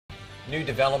New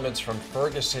developments from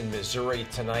Ferguson, Missouri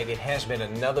tonight. It has been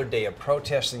another day of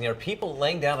protesting. There are people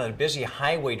laying down on a busy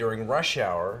highway during rush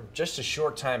hour just a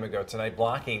short time ago tonight,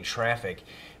 blocking traffic.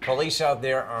 Police out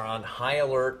there are on high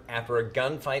alert after a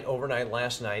gunfight overnight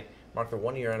last night marked the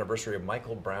one-year anniversary of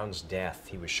Michael Brown's death.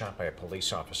 He was shot by a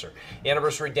police officer. The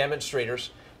anniversary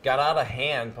demonstrators got out of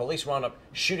hand. Police wound up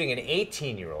shooting an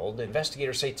 18-year-old.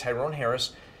 Investigators say Tyrone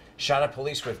Harris shot at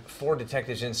police with 4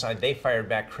 detectives inside. They fired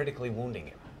back, critically wounding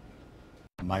him.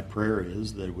 My prayer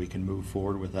is that we can move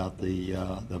forward without the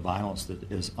violence that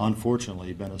has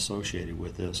unfortunately been associated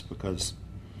with this, because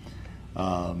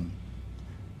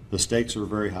the stakes are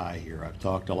very high here. I've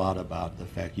talked a lot about the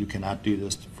fact you cannot do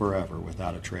this forever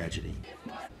without a tragedy.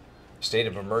 State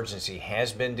of emergency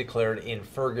has been declared in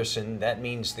Ferguson. That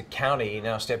means the county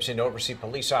now steps in to oversee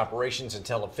police operations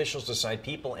until officials decide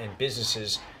people and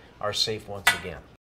businesses are safe once again.